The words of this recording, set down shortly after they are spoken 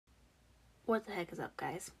What the heck is up,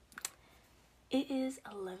 guys? It is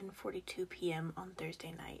 11:42 p.m. on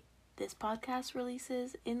Thursday night. This podcast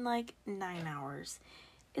releases in like 9 hours.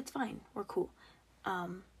 It's fine. We're cool.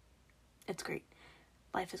 It's great.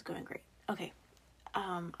 Life is going great. Okay.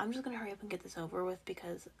 I'm just gonna hurry up and get this over with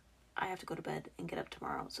because I have to go to bed and get up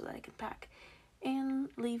tomorrow so that I can pack and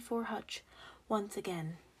leave for Hutch once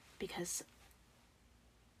again because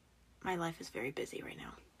my life is very busy right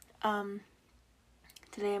now.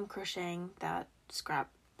 Today I'm crocheting that scrap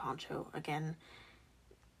poncho again.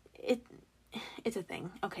 It's a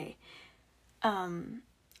thing. Okay.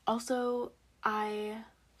 Also, I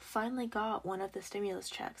finally got one of the stimulus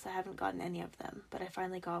checks. I haven't gotten any of them, but I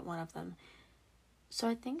finally got one of them. So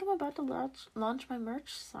I think I'm about to launch my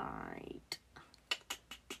merch site.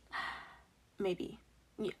 Maybe.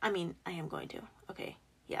 I mean, I am going to. Okay.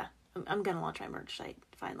 Yeah. I'm gonna launch my merch site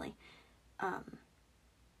finally.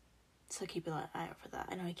 So keep an eye out for that.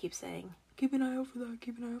 I know I keep saying, keep an eye out for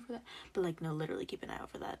that. But like, no, literally keep an eye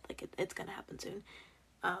out for that. Like, it's gonna happen soon.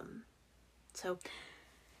 So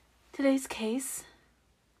today's case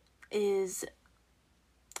is,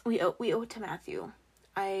 we owe it to Matthew.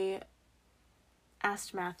 I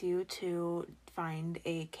asked Matthew to find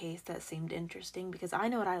a case that seemed interesting because I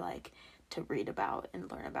know what I like to read about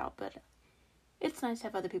and learn about, but it's nice to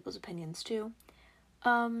have other people's opinions too.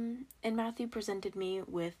 And Matthew presented me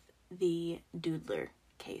with the Doodler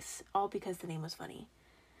case, all because the name was funny.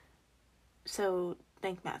 So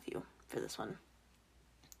thank Matthew for this one.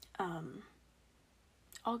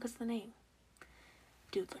 All because of the name,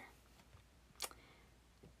 Doodler.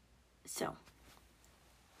 So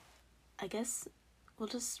I guess we'll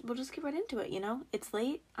just get right into it, you know? It's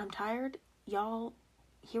late, I'm tired, y'all,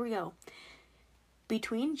 here we go.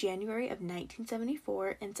 Between January of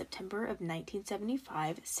 1974 and September of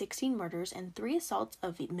 1975, 16 murders and 3 assaults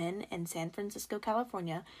of men in San Francisco,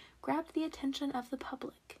 California, grabbed the attention of the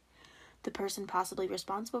public. The person possibly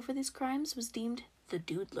responsible for these crimes was deemed the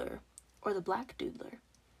Doodler, or the Black Doodler.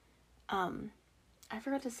 I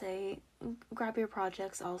forgot to say, grab your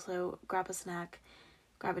projects also, grab a snack,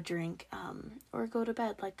 grab a drink, or go to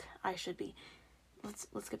bed like I should be.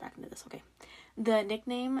 Let's get back into this, okay. The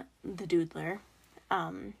nickname, the Doodler,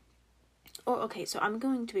 so I'm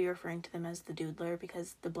going to be referring to them as the Doodler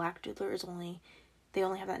because the Black Doodler they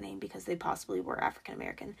only have that name because they possibly were African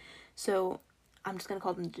American. So I'm just going to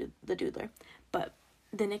call them the Doodler. But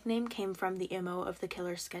the nickname came from the MO of the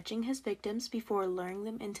killer sketching his victims before luring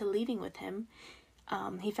them into leaving with him.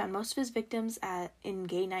 He found most of his victims in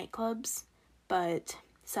gay nightclubs, but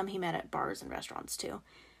some he met at bars and restaurants too.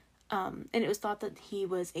 And it was thought that he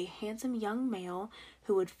was a handsome young male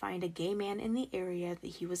who would find a gay man in the area that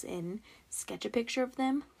he was in, sketch a picture of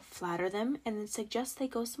them, flatter them, and then suggest they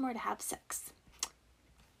go somewhere to have sex.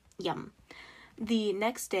 Yum. The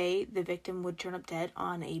next day, the victim would turn up dead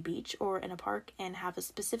on a beach or in a park and have a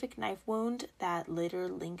specific knife wound that later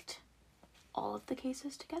linked all of the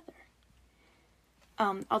cases together.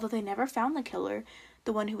 Although they never found the killer,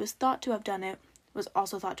 the one who was thought to have done it was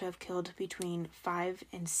also thought to have killed between 5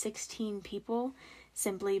 and 16 people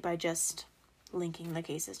simply by just linking the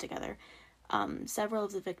cases together. Several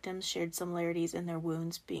of the victims shared similarities in their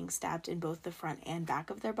wounds being stabbed in both the front and back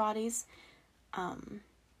of their bodies. I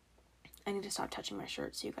need to stop touching my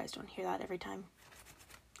shirt so you guys don't hear that every time.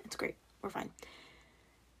 It's great. We're fine.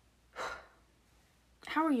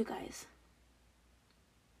 How are you guys?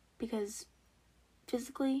 Because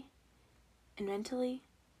physically and mentally,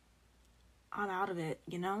 I'm out of it,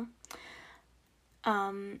 you know?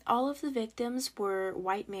 All of the victims were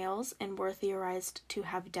white males and were theorized to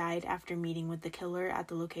have died after meeting with the killer at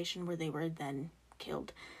the location where they were then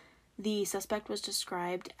killed. The suspect was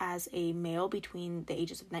described as a male between the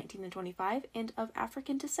ages of 19 and 25 and of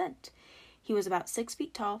African descent. He was about 6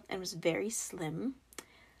 feet tall and was very slim.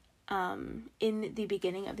 In the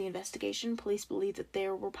beginning of the investigation, police believed that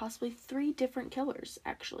there were possibly 3 different killers,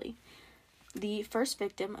 actually. The first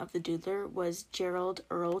victim of the Doodler was Gerald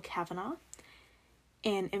Earl Kavanaugh,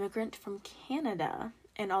 an immigrant from Canada,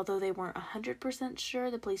 and although they weren't 100%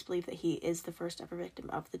 sure, the police believe that he is the first ever victim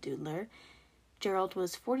of the Doodler. Gerald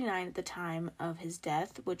was 49 at the time of his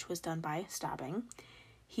death, which was done by stabbing.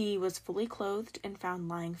 He was fully clothed and found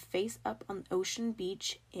lying face up on Ocean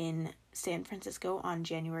Beach in San Francisco on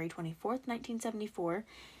January 24th, 1974,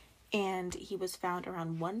 and he was found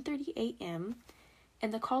around 1:30 a.m.,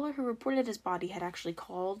 and the caller who reported his body had actually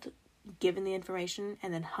called, given the information,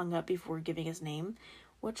 and then hung up before giving his name,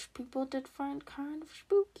 which people did find kind of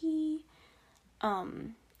spooky.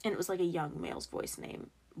 And it was like a young male's voice name.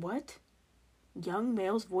 What? Young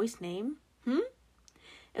male's voice name? It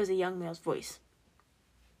was a young male's voice,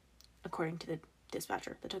 according to the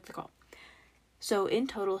dispatcher that took the call. So in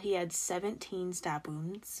total, he had 17 stab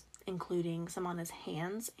wounds, including some on his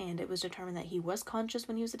hands, and it was determined that he was conscious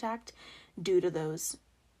when he was attacked due to those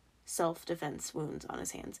self-defense wounds on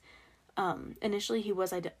his hands. Initially, he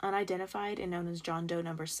was unidentified and known as John Doe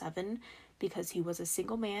number 7 because he was a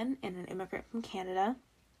single man and an immigrant from Canada.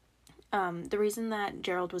 The reason that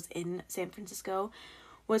Gerald was in San Francisco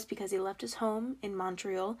was because he left his home in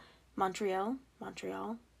Montreal,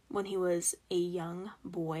 when he was a young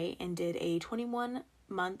boy and did a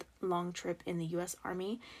 21-month-long trip in the U.S.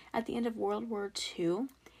 Army. At the end of World War II,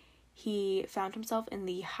 he found himself in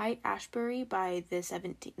the Haight-Ashbury by the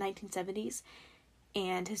 1970s,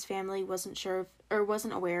 and his family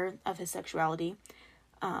wasn't aware of his sexuality.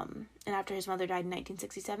 And after his mother died in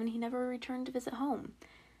 1967, he never returned to visit home.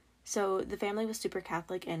 So the family was super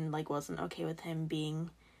Catholic and wasn't okay with him being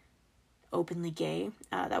openly gay.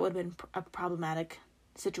 That would have been a problematic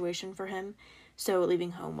situation for him. So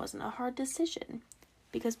leaving home wasn't a hard decision,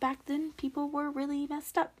 because back then people were really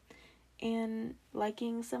messed up, and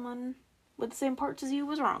liking someone with the same parts as you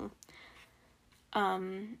was wrong.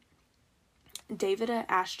 Davida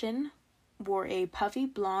Ashton wore a puffy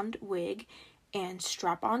blonde wig and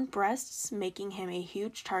strap-on breasts, making him a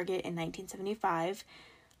huge target in 1975.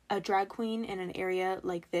 A drag queen in an area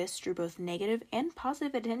like this drew both negative and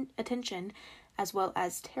positive attention, as well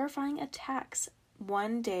as terrifying attacks.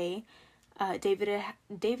 One day,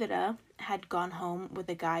 Davida had gone home with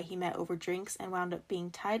a guy he met over drinks and wound up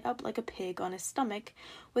being tied up like a pig on his stomach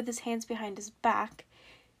with his hands behind his back.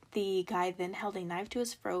 The guy then held a knife to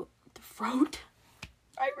his throat.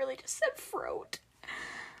 I really just said throat.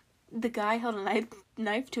 The guy held a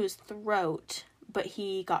knife to his throat, but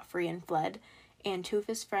he got free and fled. And 2 of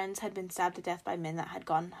his friends had been stabbed to death by men that had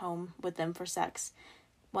gone home with them for sex.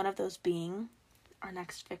 One of those being our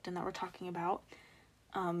next victim that we're talking about,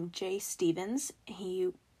 Jay Stevens. He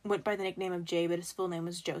went by the nickname of Jay, but his full name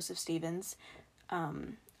was Joseph Stevens.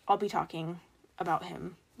 I'll be talking about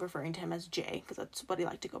him, referring to him as Jay, because that's what he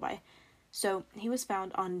liked to go by. So he was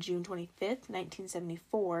found on June 25th,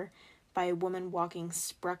 1974, by a woman walking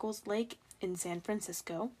Spreckles Lake in San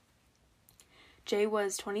Francisco. Jay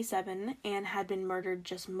was 27 and had been murdered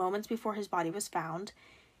just moments before his body was found.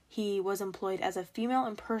 He was employed as a female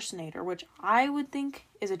impersonator, which I would think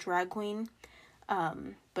is a drag queen,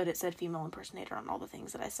 but it said female impersonator on all the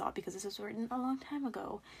things that I saw because this was written a long time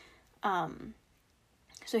ago.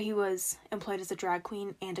 So he was employed as a drag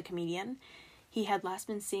queen and a comedian. He had last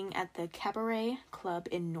been seen at the Cabaret Club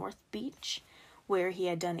in North Beach, where he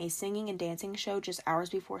had done a singing and dancing show just hours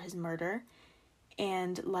before his murder.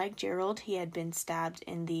 And like Gerald, he had been stabbed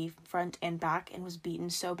in the front and back and was beaten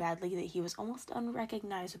so badly that he was almost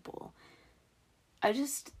unrecognizable.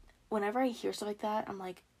 Whenever I hear stuff like that, I'm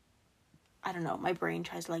like, I don't know, my brain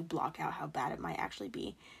tries to block out how bad it might actually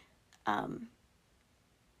be.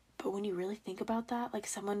 But when you really think about that,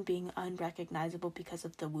 someone being unrecognizable because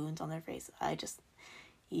of the wounds on their face, we're just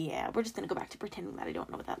gonna go back to pretending that I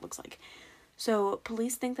don't know what that looks like. So,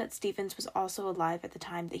 police think that Stevens was also alive at the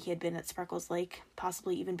time that he had been at Spreckles Lake,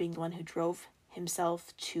 possibly even being the one who drove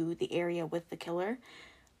himself to the area with the killer.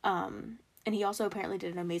 And he also apparently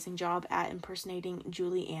did an amazing job at impersonating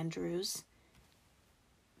Julie Andrews,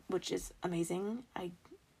 which is amazing. I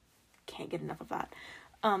can't get enough of that.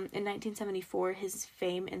 In 1974, his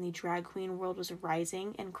fame in the drag queen world was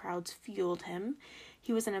rising and crowds fueled him.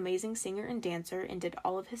 He was an amazing singer and dancer and did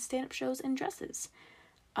all of his stand-up shows in dresses.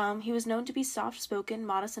 He was known to be soft-spoken,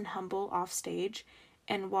 modest, and humble off stage,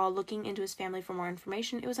 and while looking into his family for more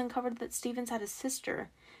information, it was uncovered that Stevens had a sister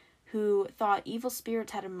who thought evil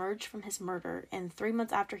spirits had emerged from his murder, and 3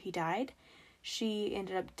 months after he died, she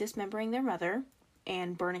ended up dismembering their mother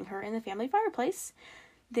and burning her in the family fireplace,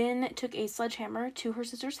 then took a sledgehammer to her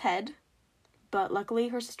sister's head, but luckily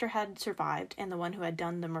her sister had survived, and the one who had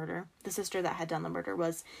done the murder, the sister that had done the murder,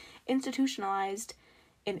 was institutionalized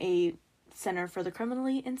in a center for the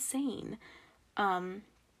criminally insane.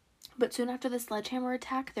 But soon after the sledgehammer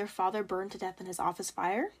attack, their father burned to death in his office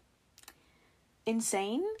fire.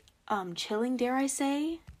 Insane, chilling, dare I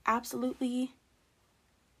say, absolutely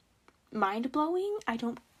mind-blowing. I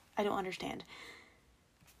don't understand.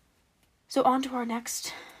 So on to our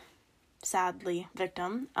next, sadly,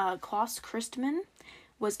 victim. Klaus Christmann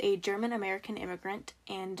was a German-American immigrant,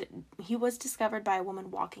 and he was discovered by a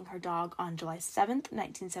woman walking her dog on July 7th,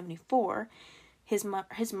 1974.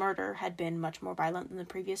 His murder had been much more violent than the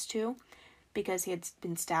previous 2 because he had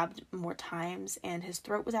been stabbed more times, and his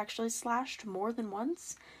throat was actually slashed more than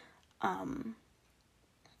once.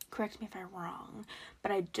 Correct me if I'm wrong,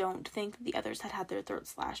 but I don't think that the others had their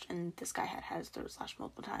throats slashed, and this guy had his throat slashed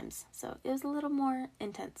multiple times, so it was a little more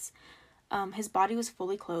intense. His body was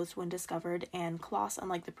fully clothed when discovered, and Klaus,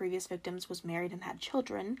 unlike the previous victims, was married and had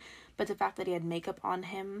children, but the fact that he had makeup on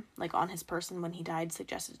him, like on his person when he died,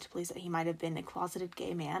 suggested to police that he might have been a closeted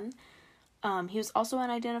gay man. He was also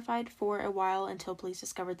unidentified for a while until police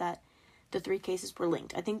discovered that the 3 cases were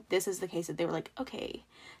linked. I think this is the case that they were like, okay,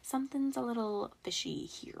 something's a little fishy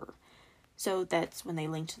here. So that's when they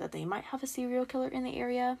linked that they might have a serial killer in the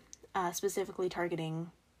area, specifically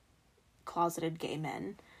targeting closeted gay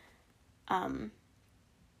men.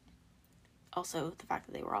 Also the fact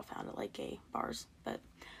that they were all found at like gay bars. But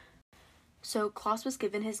so Klaus was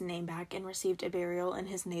given his name back and received a burial in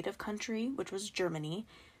his native country, which was Germany.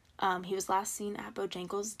 He was last seen at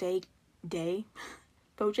Bojangles'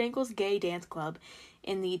 Bojangles Gay Dance Club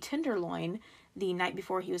in the Tenderloin the night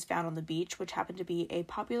before he was found on the beach, which happened to be a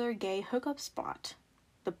popular gay hookup spot,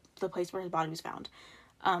 the place where his body was found.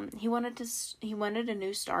 He wanted a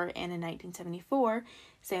new start, and in 1974,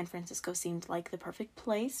 San Francisco seemed like the perfect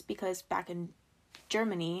place because back in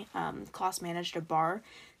Germany, Klaus managed a bar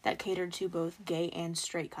that catered to both gay and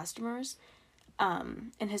straight customers.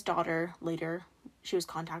 And his daughter later, she was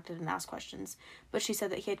contacted and asked questions, but she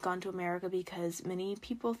said that he had gone to America because many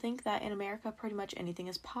people think that in America pretty much anything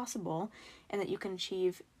is possible and that you can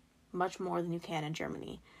achieve much more than you can in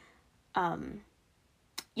Germany.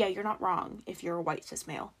 Yeah, you're not wrong if you're a white cis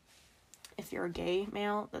male. If you're a gay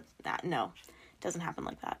male, no, it doesn't happen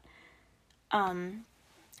like that.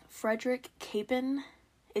 Frederick Capin,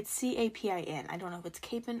 it's C-A-P-I-N. I don't know if it's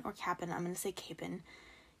Capin or Capin. I'm going to say Capin.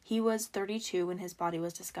 He was 32 when his body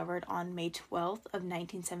was discovered on May 12th of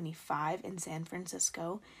 1975 in San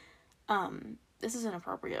Francisco. This is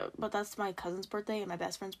inappropriate, but that's my cousin's birthday and my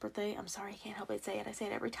best friend's birthday. I'm sorry, I can't help but say it. I say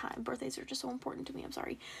it every time. Birthdays are just so important to me. I'm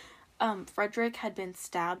sorry. Frederick had been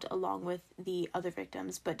stabbed along with the other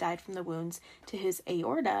victims, but died from the wounds to his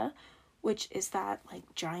aorta, which is that, like,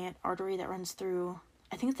 giant artery that runs through,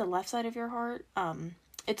 I think it's the left side of your heart.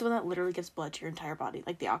 It's the one that literally gives blood to your entire body,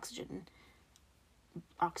 like the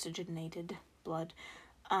oxygenated blood.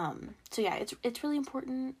 So yeah, it's really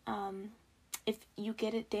important. If you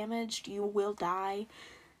get it damaged, you will die.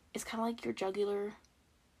 It's kind of like your jugular,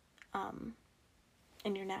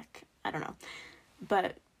 in your neck. I don't know.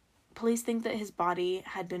 But police think that his body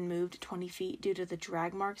had been moved 20 feet due to the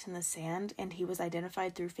drag marks in the sand, and he was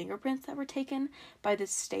identified through fingerprints that were taken by the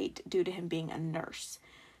state due to him being a nurse.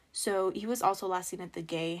 So he was also last seen at the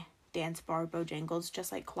gay dance bar Bojangles,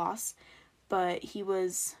 just like Klaus, but he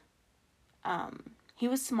was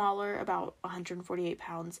smaller, about 148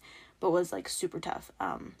 pounds, but was like super tough.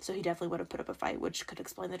 So he definitely would have put up a fight, which could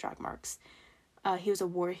explain the drag marks. He was a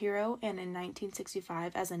war hero, and in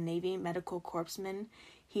 1965, as a Navy medical corpsman,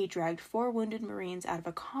 he dragged 4 wounded Marines out of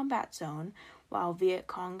a combat zone while Viet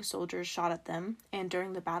Cong soldiers shot at them, and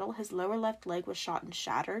during the battle, his lower left leg was shot and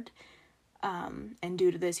shattered, and due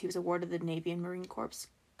to this, he was awarded the Navy and Marine Corps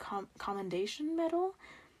Commendation Medal.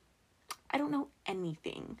 I don't know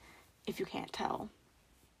anything, if you can't tell.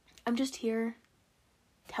 I'm just here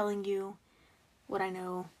telling you what I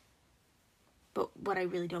know, but what I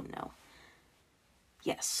really don't know.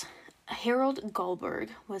 Yes, Harold Goldberg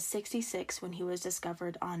was 66 when he was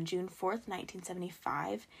discovered on June 4th,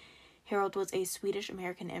 1975. Harold was a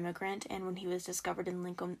Swedish-American immigrant, and when he was discovered in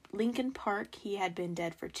Lincoln Park, he had been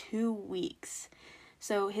dead for 2 weeks.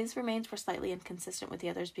 So his remains were slightly inconsistent with the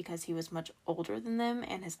others because he was much older than them,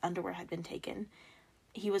 and his underwear had been taken.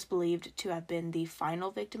 He was believed to have been the final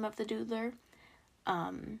victim of the doodler,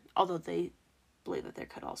 although they believe that there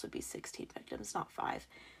could also be 16 victims, not 5.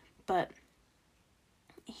 But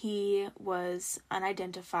he was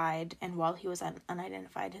unidentified, and while he was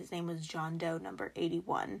unidentified, his name was John Doe number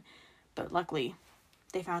 81. But luckily,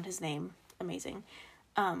 they found his name. Amazing.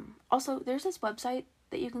 Also, there's this website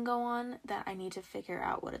that you can go on that I need to figure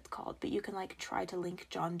out what it's called, but you can like try to link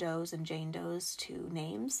John Doe's and Jane Doe's to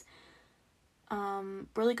names.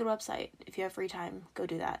 Really good website. If you have free time, go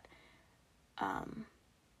do that.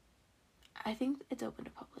 I think it's open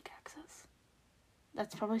to public access.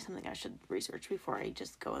 That's probably something I should research before I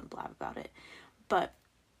just go and blab about it. But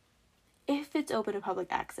if it's open to public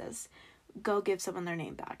access, go give someone their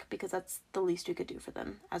name back, because that's the least you could do for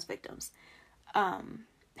them as victims.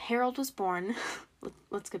 Harold was born,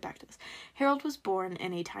 let's get back to this. Harold was born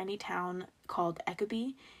in a tiny town called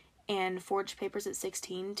Eckerby and forged papers at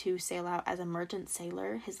 16 to sail out as a merchant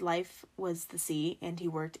sailor. His life was the sea, and he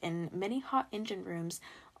worked in many hot engine rooms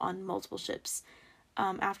on multiple ships.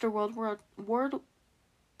 After World War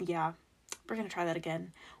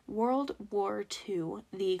II,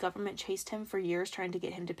 the government chased him for years, trying to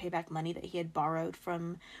get him to pay back money that he had borrowed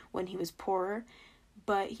from when he was poorer,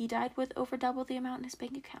 but he died with over double the amount in his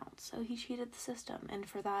bank account, so he cheated the system, and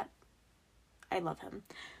for that, I love him.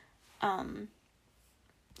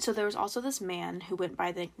 So there was also this man who went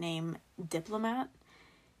by the nickname Diplomat.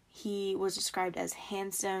 He was described as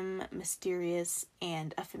handsome, mysterious,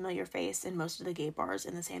 and a familiar face in most of the gay bars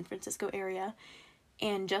in the San Francisco area.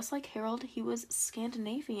 And just like Harold, he was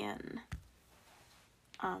Scandinavian.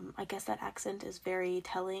 I guess that accent is very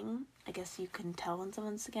telling. I guess you can tell when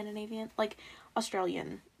someone's Scandinavian. Like,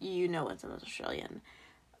 Australian, you know when someone's Australian.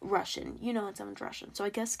 Russian, you know when someone's Russian. So I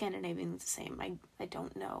guess Scandinavian is the same. I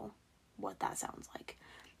don't know what that sounds like.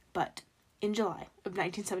 But in July of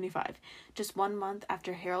 1975, just 1 month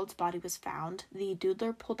after Harold's body was found, the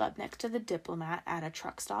Doodler pulled up next to the Diplomat at a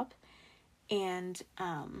truck stop. And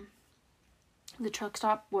the truck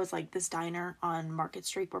stop was like this diner on Market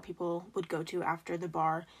Street where people would go to after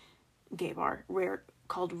the gay bar,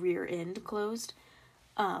 called Rear End, closed.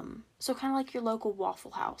 So kind of like your local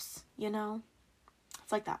Waffle House, you know?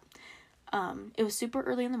 It's like that. It was super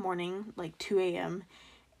early in the morning, like 2 a.m.,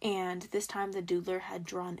 and this time the Doodler had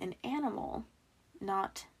drawn an animal,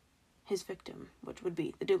 not his victim, which would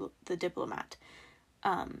be the Diplomat.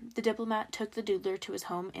 The Diplomat took the Doodler to his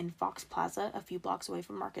home in Fox Plaza, a few blocks away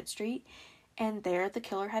from Market Street, and there the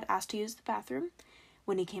killer had asked to use the bathroom.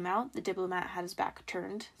 When he came out, the Diplomat had his back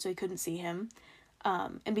turned, so he couldn't see him.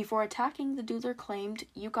 And before attacking, the Doodler claimed,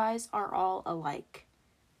 "You guys are all alike."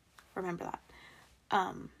 Remember that.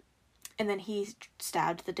 And then he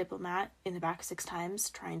stabbed the Diplomat in the back 6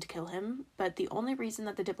 times, trying to kill him. But the only reason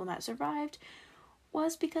that the Diplomat survived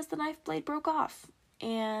was because the knife blade broke off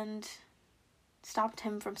and stopped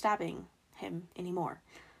him from stabbing him anymore.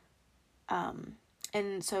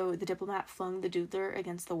 And so the Diplomat flung the Doodler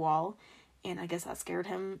against the wall, and I guess that scared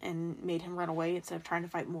him and made him run away instead of trying to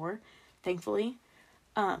fight more, thankfully.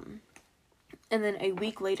 And then a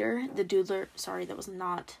week later, the Doodler... Sorry, that was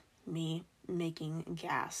not me making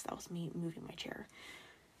gas. That was me moving my chair.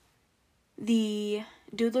 The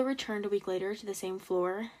Doodler returned a week later to the same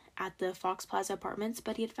floor at the Fox Plaza apartments,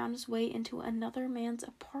 but he had found his way into another man's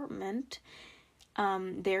apartment.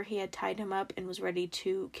 There he had tied him up and was ready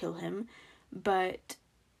to kill him, but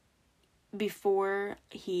before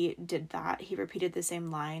he did that, he repeated the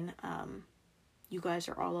same line, "You guys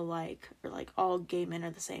are all alike," or like, "all gay men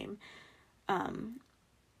are the same." And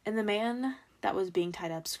the man that was being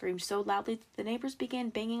tied up screamed so loudly that the neighbors began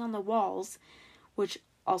banging on the walls, which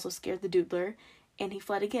also scared the Doodler, and he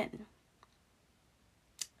fled again.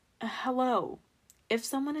 Hello. If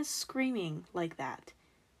someone is screaming like that,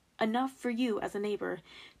 enough for you as a neighbor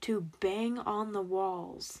to bang on the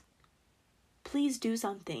walls, please do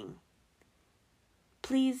something.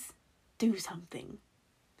 Please do something.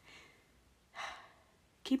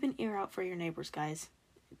 Keep an ear out for your neighbors, guys.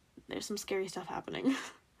 There's some scary stuff happening.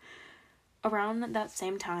 Around that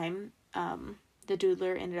same time, the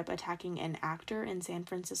Doodler ended up attacking an actor in San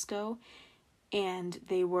Francisco, and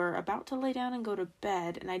they were about to lay down and go to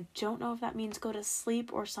bed, and I don't know if that means go to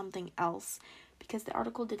sleep or something else, because the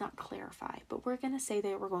article did not clarify, but we're going to say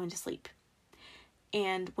they were going to sleep.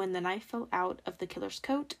 And when the knife fell out of the killer's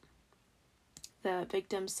coat, the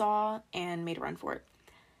victim saw and made a run for it.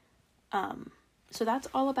 So that's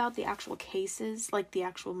all about the actual cases, like the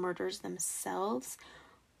actual murders themselves.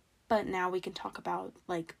 But now we can talk about,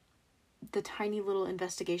 like, the tiny little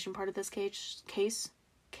investigation part of this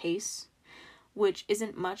case, which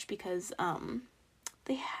isn't much because,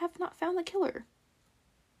 they have not found the killer.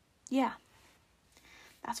 Yeah.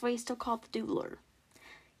 That's why he's still called the Doodler.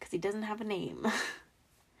 Because he doesn't have a name.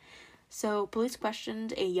 So, police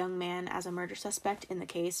questioned a young man as a murder suspect in the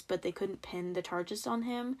case, but they couldn't pin the charges on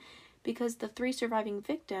him because the 3 surviving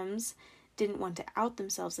victims didn't want to out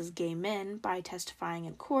themselves as gay men by testifying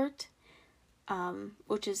in court,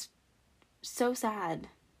 which is so sad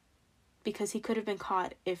because he could have been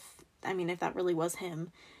caught if that really was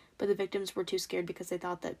him, but the victims were too scared because they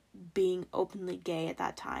thought that being openly gay at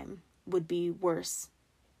that time would be worse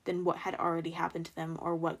than what had already happened to them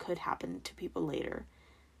or what could happen to people later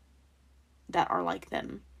that are like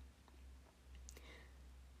them.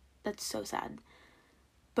 That's so sad.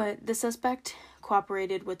 But the suspect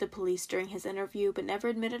cooperated with the police during his interview, but never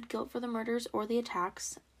admitted guilt for the murders or the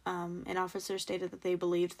attacks. An officer stated that they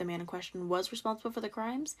believed the man in question was responsible for the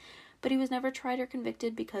crimes, but he was never tried or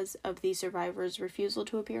convicted because of the survivor's refusal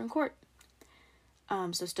to appear in court.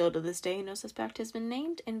 So still to this day, no suspect has been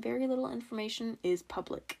named, and very little information is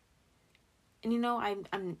public. And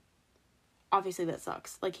I'm obviously that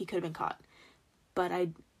sucks. Like, he could have been caught. But I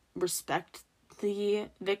respect the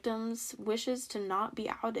victim's wishes to not be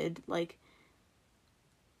outed. Like,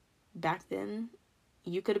 back then,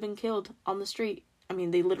 you could have been killed on the street. I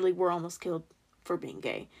mean, they literally were almost killed for being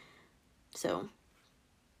gay. So,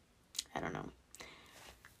 I don't know.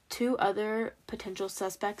 2 other potential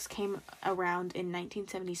suspects came around in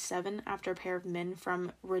 1977 after a pair of men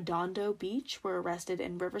from Redondo Beach were arrested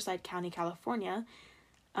in Riverside County, California.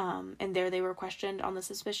 And there they were questioned on the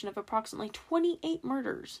suspicion of approximately 28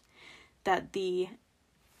 murders that the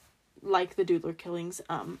Doodler killings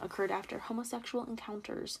occurred after homosexual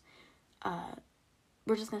encounters.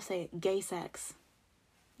 We're just going to say it, gay sex.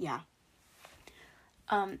 Yeah.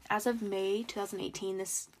 As of May 2018,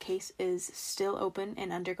 this case is still open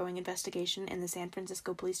and undergoing investigation in the San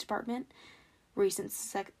Francisco Police Department. Recent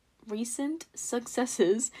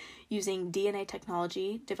successes using DNA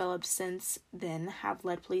technology developed since then have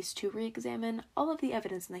led police to re-examine all of the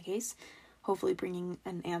evidence in the case, hopefully bringing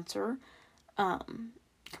an answer. Come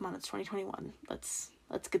on, it's 2021. Let's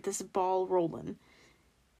get this ball rolling.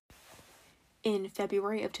 In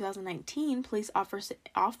February of 2019, police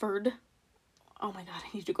offered oh my god, I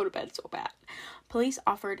need to go to bed so bad. Police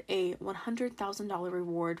offered a $100,000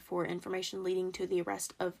 reward for information leading to the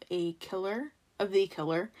arrest of the killer,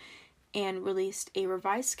 and released a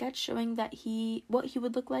revised sketch showing that what he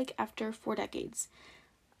would look like after 4 decades.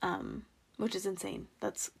 Which is insane.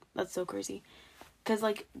 That's so crazy. Because,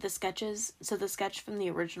 like, the sketch from the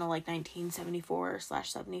original, like,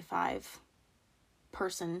 1974/75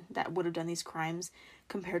 person that would have done these crimes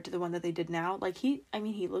compared to the one that they did now, like, he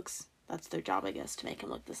looks... That's their job, I guess, to make him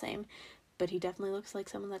look the same. But he definitely looks like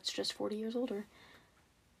someone that's just 40 years older.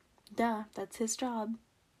 Duh, that's his job.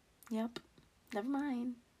 Yep. Never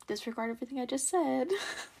mind. Disregard everything I just said.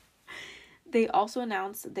 They also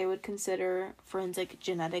announced that they would consider forensic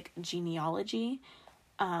genetic genealogy,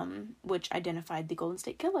 which identified the Golden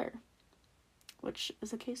State Killer, which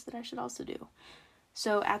is a case that I should also do.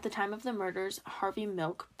 So, at the time of the murders, Harvey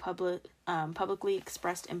Milk publicly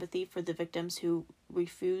expressed empathy for the victims who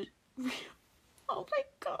refused... Oh my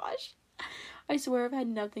gosh. I swear I've had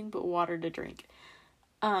nothing but water to drink.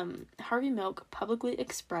 Harvey Milk publicly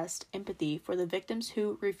expressed empathy for the victims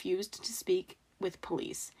who refused to speak with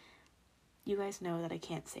police. You guys know that I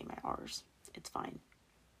can't say my R's. It's fine.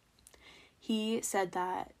 He said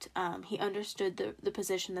that he understood the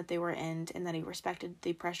position that they were in and that he respected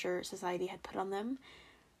the pressure society had put on them.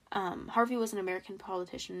 Harvey was an American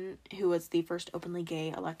politician who was the first openly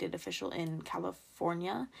gay elected official in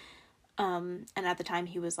California. And at the time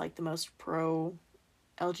he was like the most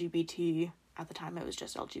pro-LGBT, at the time it was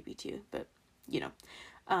just LGBT, but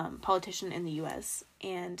politician in the US.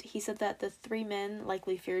 And he said that the 3 men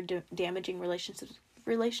likely feared damaging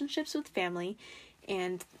relationships with family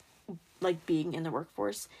and like being in the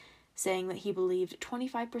workforce, saying that he believed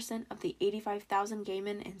 25% of the 85,000 gay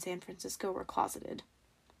men in San Francisco were closeted.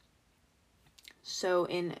 So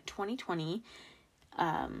in 2020,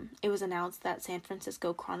 it was announced that San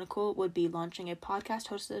Francisco Chronicle would be launching a podcast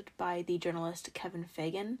hosted by the journalist Kevin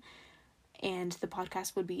Fagan, and the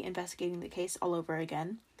podcast would be investigating the case all over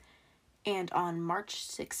again. And on March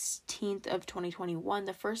 16th of 2021,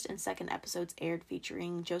 the first and second episodes aired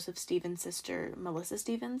featuring Joseph Stevens' sister, Melissa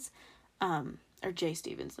Stevens, or Jay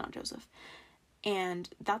Stevens, not Joseph. And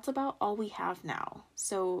that's about all we have now.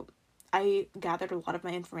 So I gathered a lot of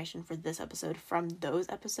my information for this episode from those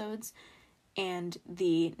episodes, and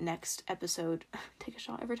the next episode, take a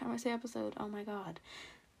shot every time I say episode, oh my god.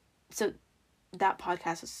 So that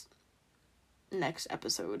podcast's next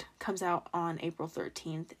episode comes out on April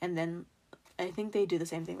 13th, and then I think they do the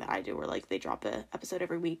same thing that I do, where like they drop an episode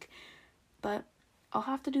every week. But I'll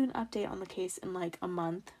have to do an update on the case in like a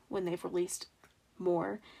month when they've released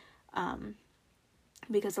more,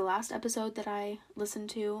 because the last episode that I listened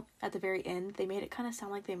to at the very end, they made it kind of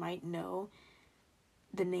sound like they might know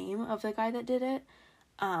the name of the guy that did it,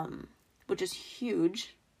 which is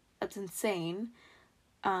huge. That's insane.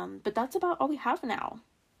 But that's about all we have now.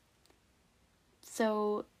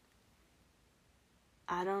 So,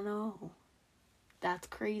 I don't know. That's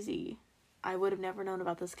crazy. I would have never known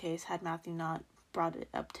about this case had Matthew not brought it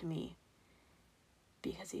up to me,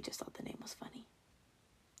 because he just thought the name was funny.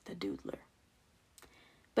 The Doodler.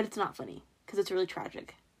 But it's not funny, because it's really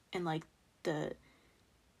tragic. And, like, the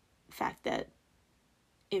fact that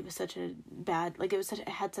it was such a bad, like, it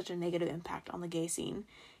had such a negative impact on the gay scene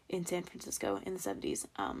in San Francisco in the 70s.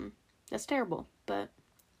 That's terrible, but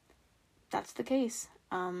that's the case.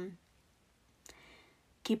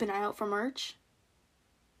 Keep an eye out for merch.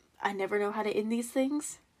 I never know how to end these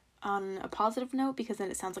things on a positive note, because then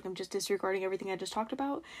it sounds like I'm just disregarding everything I just talked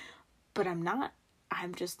about, but I'm not.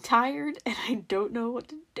 I'm just tired and I don't know what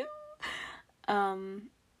to do.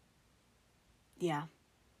 Yeah.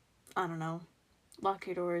 I don't know. Lock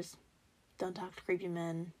your doors. Don't talk to creepy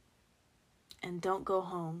men. And don't go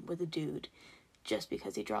home with a dude just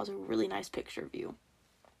because he draws a really nice picture of you.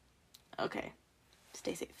 Okay.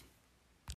 Stay safe.